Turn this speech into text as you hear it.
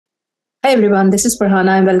Hi everyone, this is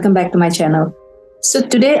Farhana and welcome back to my channel. So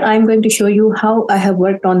today I'm going to show you how I have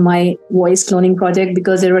worked on my voice cloning project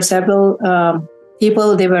because there were several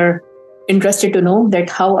people, they were interested to know that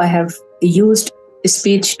how I have used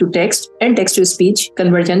speech to text and text to speech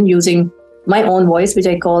conversion using my own voice, which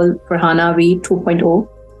I call Farhana V 2.0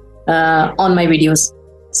 on my videos.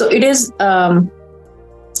 So it is,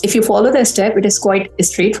 if you follow the step, it is quite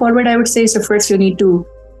straightforward, I would say. So first you need to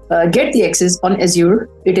get the access on Azure.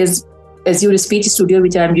 It is Azure Speech Studio,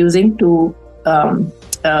 which I'm using to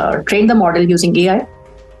train the model using AI.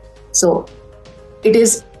 So it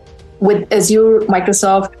is with Azure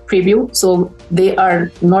Microsoft Preview. So they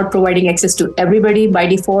are not providing access to everybody by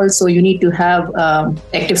default. So you need to have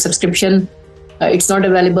active subscription. It's not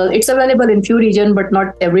available. It's available in few regions, but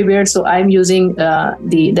not everywhere. So I'm using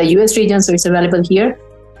the US region. So it's available here.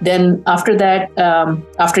 Then after that,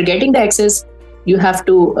 after getting the access, you have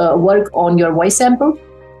to work on your voice sample.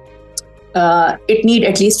 It need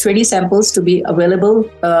at least 20 samples to be available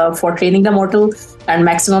for training the model, and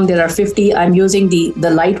maximum there are 50. I'm using the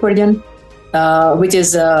light version, which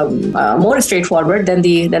is more straightforward than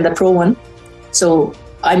the pro one. So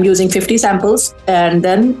I'm using 50 samples, and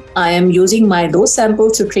then I am using those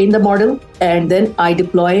samples to train the model, and then I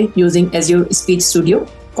deploy using Azure Speech Studio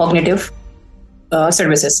cognitive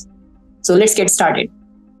services. So let's get started.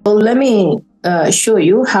 So let me show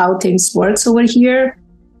you how things works over here.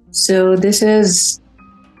 So this is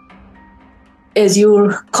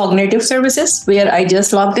Azure Cognitive Services, where I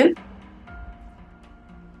just logged in.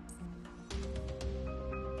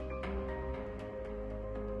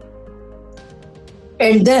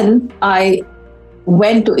 And then I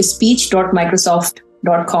went to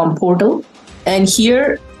speech.microsoft.com portal. And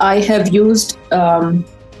here I have used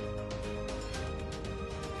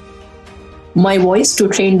my voice to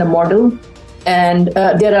train the model. And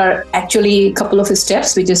there are actually a couple of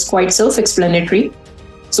steps, which is quite self-explanatory.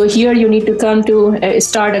 So here you need to come to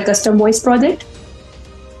start a custom voice project.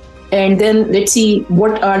 And then let's see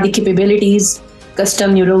what are the capabilities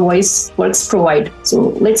custom neural voice works provide.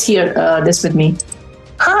 So let's hear this with me.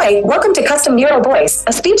 Hi, welcome to Custom Neural Voice,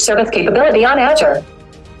 a speech service capability on Azure.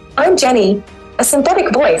 I'm Jenny, a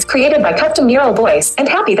synthetic voice created by Custom Neural Voice, and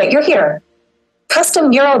happy that you're here. Custom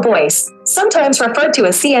Neural Voice, sometimes referred to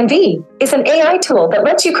as CNV, is an AI tool that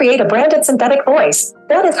lets you create a branded synthetic voice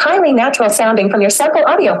that is highly natural sounding from your sample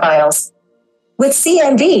audio files. With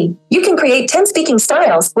CNV, you can create 10 speaking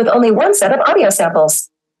styles with only one set of audio samples.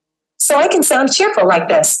 So I can sound cheerful like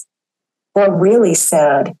this, or really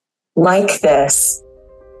sad, like this.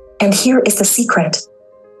 And here is the secret.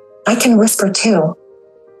 I can whisper too.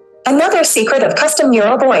 Another secret of Custom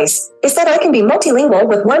Neural Voice is that I can be multilingual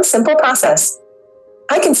with one simple process.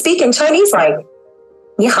 I can speak in Chinese like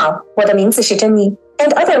你好，我的名字是珍妮,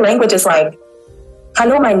 and other languages like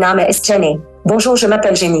Hello, my name is Jenny. Bonjour, je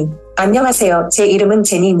m'appelle Jenny. 안녕하세요, 제 이름은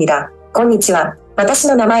제니입니다. konnichiwa, 私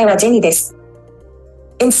の名前は Jenny です.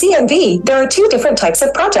 In CNV, there are two different types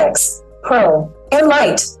of projects, Pro and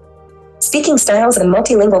Lite. Speaking styles and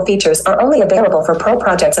multilingual features are only available for Pro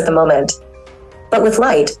projects at the moment. But with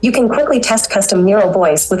Lite, you can quickly test Custom Neural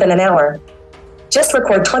Voice within an hour. Just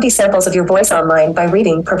record 20 samples of your voice online by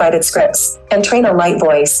reading provided scripts, and train a light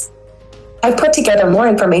voice. I've put together more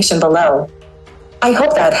information below. I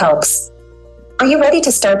hope that helps. Are you ready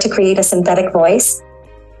to start to create a synthetic voice?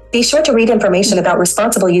 Be sure to read information about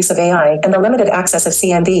responsible use of AI and the limited access of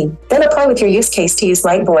CNV, then apply with your use case to use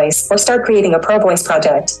light voice or start creating a pro voice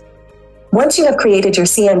project. Once you have created your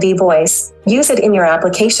CNV voice, use it in your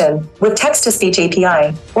application with text-to-speech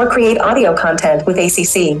API, or create audio content with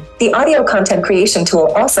ACC, the audio content creation tool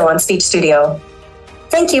also on Speech Studio.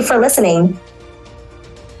 Thank you for listening.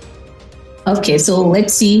 Okay, so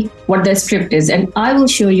let's see what the script is. And I will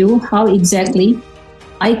show you how exactly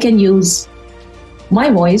I can use my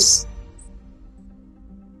voice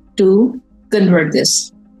to convert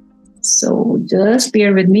this. So just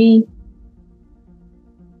bear with me.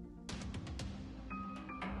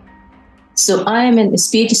 So I am in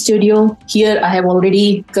Speech Studio. Here I have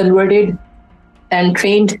already converted and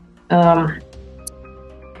trained for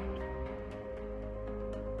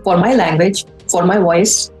my language, for my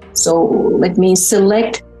voice. So let me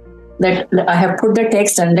select that. I have put the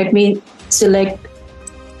text, and let me select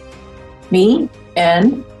me,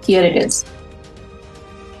 and here it is.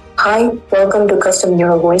 Hi, welcome to Custom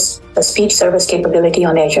Neural Voice, a speech service capability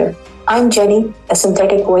on Azure. I'm Jenny, a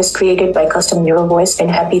synthetic voice created by Custom Neural Voice, and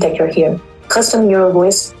happy that you're here. Custom Neural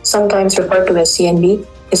Voice, sometimes referred to as CNV,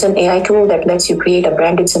 is an AI tool that lets you create a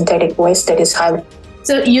branded synthetic voice that is highly.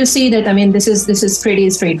 So you see that, I mean, this is pretty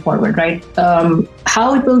straightforward, right?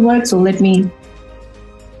 How it will work. So let me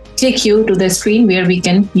take you to the screen where we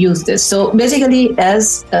can use this. So basically,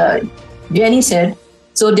 as Jenny said,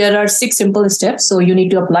 so there are 6 simple steps. So you need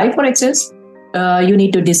to apply for access. You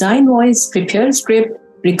need to design voice, prepare script,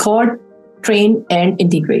 record, train, and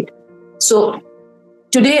integrate. So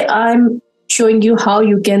today I'm showing you how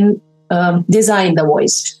you can design the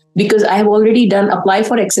voice, because I have already done apply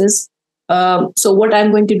for access. So what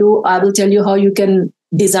I'm going to do, I will tell you how you can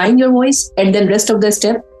design your voice, and then rest of the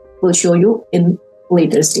step will show you in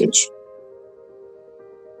later stage.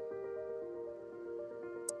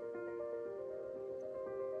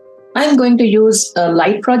 I'm going to use a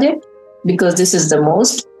light project because this is the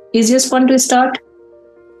most easiest one to start.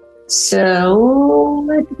 So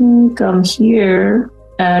let me come here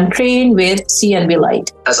and train with CNB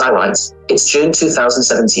Lite. As I write, it's June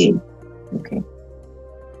 2017. Okay.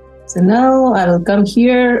 So now I will come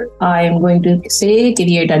here. I am going to say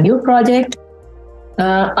create a new project.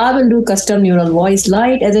 I will do custom neural voice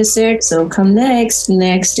light, as I said. So come next.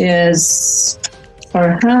 Next is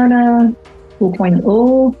Farhana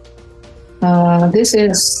 2.0. This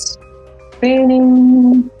is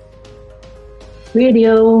training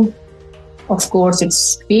video. Of course,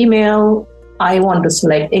 it's female. I want to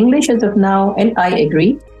select English as of now, and I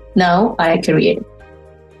agree. Now I create it.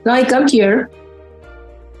 Now I come here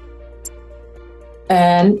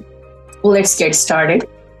and let's get started.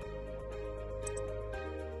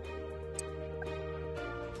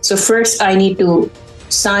 So first I need to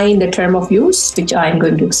sign the term of use, which I'm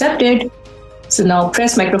going to accept it. So now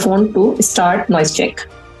press microphone to start noise check.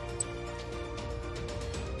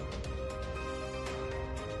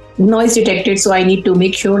 Noise detected, so I need to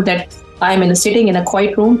make sure that I'm sitting in a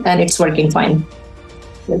quiet room and it's working fine.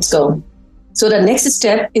 Let's go. So the next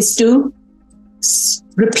step is to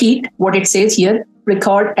repeat what it says here,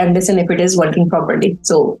 record and listen if it is working properly.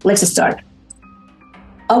 So let's start.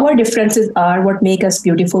 Our differences are what make us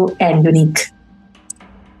beautiful and unique.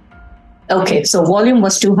 Okay, so volume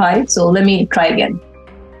was too high, so let me try again.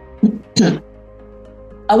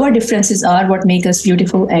 Our differences are what make us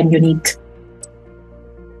beautiful and unique.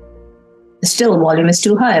 Still, volume is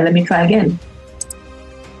too high. Let me try again.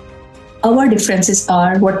 Our differences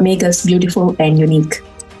are what make us beautiful and unique.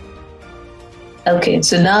 Okay,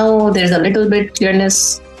 so now there's a little bit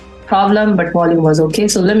clearness problem, but volume was okay.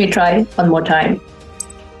 So let me try one more time.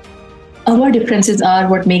 Our differences are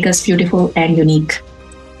what make us beautiful and unique.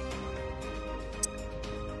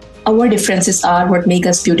 Our differences are what make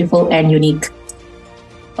us beautiful and unique.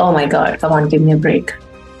 Oh my God, come on, give me a break.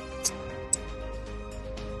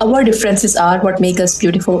 Our differences are what make us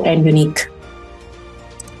beautiful and unique.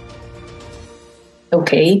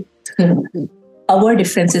 Okay. Our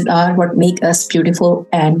differences are what make us beautiful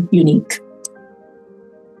and unique.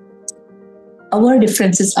 Our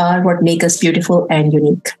differences are what make us beautiful and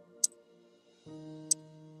unique.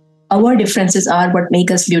 Our differences are what make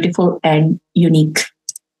us beautiful and unique.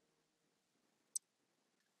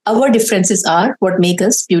 Our differences are what make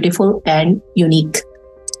us beautiful and unique.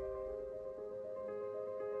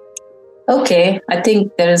 Okay, I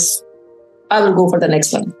think I will go for the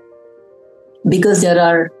next one. Because there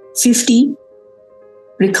are 50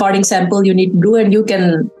 recording sample you need to do, and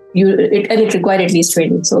it requires at least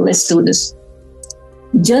 20. So let's do this.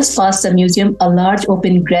 Just past the museum, a large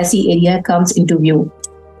open grassy area comes into view.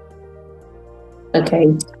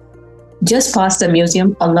 Okay. Just past the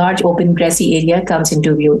museum, a large open grassy area comes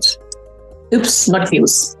into view. Oops, not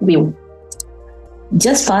views, view.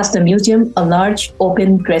 Just past the museum, a large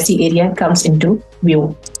open grassy area comes into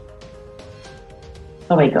view.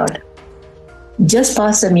 Oh my God. Just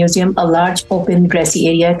past the museum, a large open grassy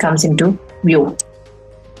area comes into view.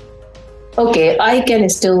 Okay, I can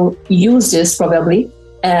still use this probably.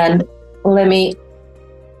 And let me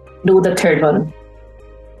do the third one.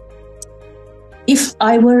 If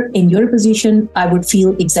I were in your position, I would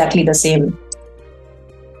feel exactly the same.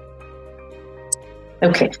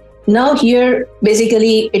 Okay. Now here,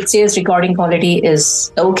 basically, it says recording quality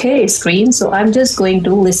is okay, it's green. So I'm just going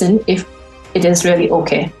to listen if it is really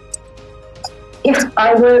okay. If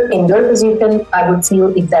I were in your position, I would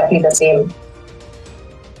feel exactly the same.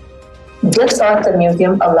 Just past the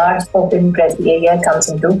museum, a large open grassy area comes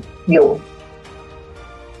into view.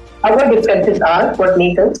 Our differences are what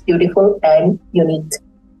make us beautiful and unique.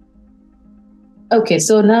 Okay,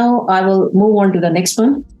 so now I will move on to the next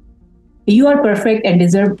one. You are perfect and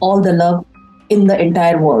deserve all the love in the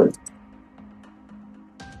entire world.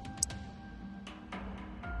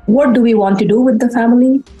 What do we want to do with the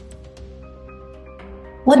family?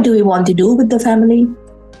 What do we want to do with the family?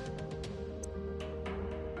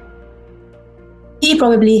 He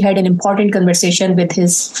probably had an important conversation with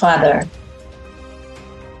his father.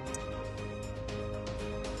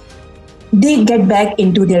 They get back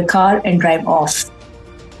into their car and drive off.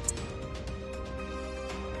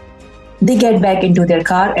 They get back into their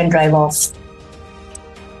car and drive off.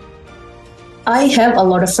 I have a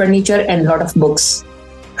lot of furniture and a lot of books.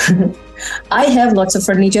 I have lots of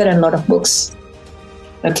furniture and a lot of books.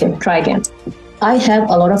 Okay, try again. I have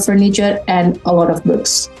a lot of furniture and a lot of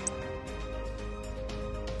books.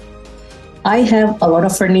 I have a lot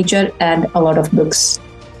of furniture and a lot of books.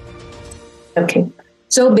 Okay,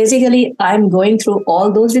 so basically I'm going through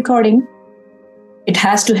all those recordings. It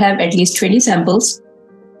has to have at least 20 samples.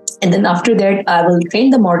 And then after that, I will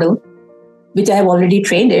train the model, which I have already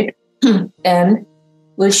trained it, and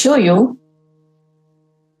will show you.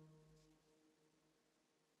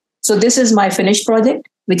 So this is my finished project,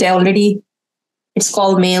 which I already, it's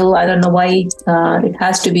called male. I don't know why it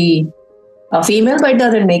has to be a female, but it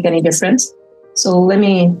doesn't make any difference. So let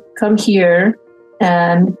me come here,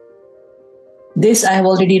 and this I have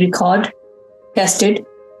already recorded, tested,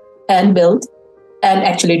 and built, and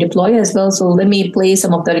actually deploy as well. So let me play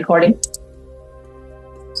some of the recording.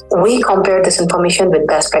 We compared this information with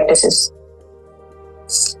best practices.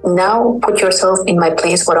 Now put yourself in my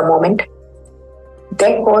place for a moment.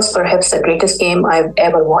 That was perhaps the greatest game I've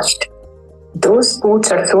ever watched. Those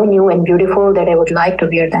boots are so new and beautiful that I would like to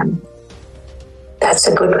wear them. That's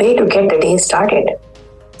a good way to get the day started.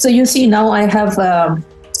 So you see now I have,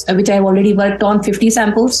 which I've already worked on 50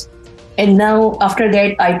 samples. And now after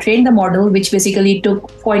that, I trained the model, which basically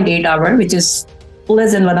took 0.8 hours, which is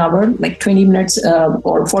less than 1 hour, like 20 minutes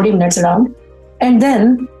or 40 minutes around. And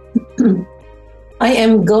then I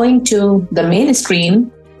am going to the main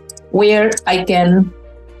screen where I can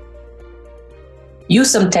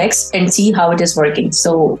use some text and see how it is working.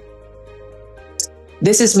 So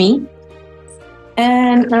this is me.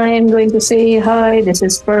 And I am going to say, hi, this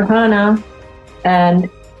is Farhana, and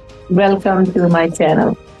welcome to my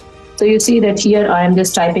channel. So you see that here I am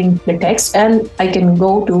just typing the text, and I can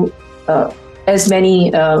go to as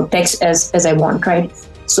many text as I want, right?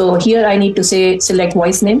 So here I need to say select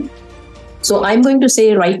voice name. So I'm going to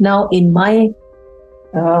say right now in my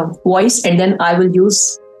voice, and then I will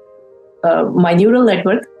use my neural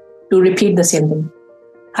network to repeat the same thing.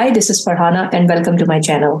 Hi, this is Farhana, and welcome to my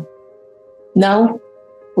channel. Now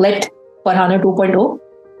let Farhana 2.0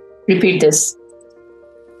 repeat this.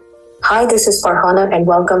 Hi, this is Farhana, and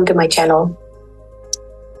welcome to my channel.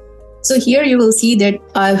 So here you will see that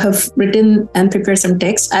I have written and prepared some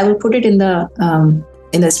text. I will put it in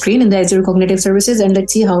the screen in the Azure Cognitive Services, and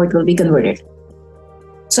let's see how it will be converted.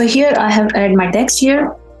 So here I have added my text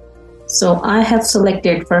here. So I have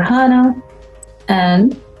selected Farhana,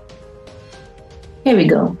 and here we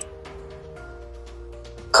go.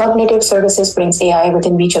 Cognitive Services brings AI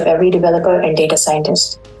within reach of every developer and data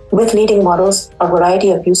scientist. With leading models, a variety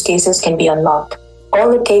of use cases can be unlocked.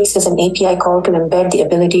 All it takes is an API call to embed the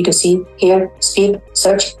ability to see, hear, speak,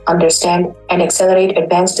 search, understand, and accelerate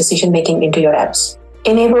advanced decision-making into your apps.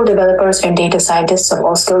 Enable developers and data scientists of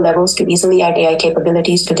all skill levels to easily add AI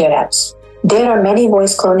capabilities to their apps. There are many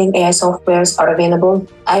voice cloning AI softwares are available.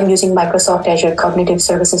 I'm using Microsoft Azure Cognitive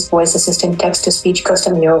Services Voice Assistant Text-to-Speech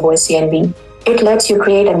Custom Neural Voice CNV. It lets you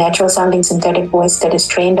create a natural-sounding synthetic voice that is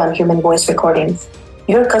trained on human voice recordings.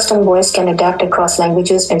 Your custom voice can adapt across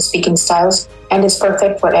languages and speaking styles, and is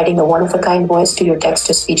perfect for adding a one-of-a-kind voice to your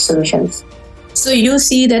text-to-speech solutions. So you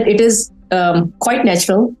see that it is quite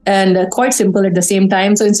natural and quite simple at the same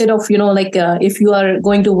time. So instead of, if you are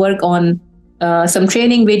going to work on some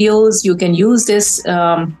training videos, you can use this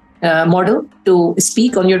model to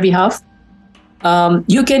speak on your behalf.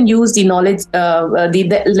 You can use the knowledge,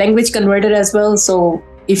 the language converter as well. So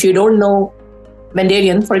if you don't know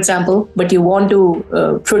Mandarin, for example, but you want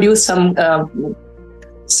to produce some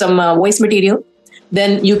voice material,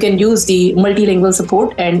 then you can use the multilingual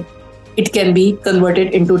support, and it can be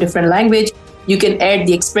converted into different language. You can add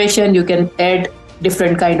the expression, you can add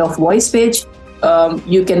different kind of voice pitch.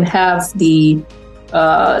 You can have the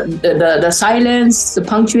silence, the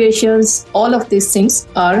punctuations. All of these things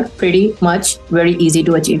are pretty much very easy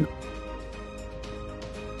to achieve.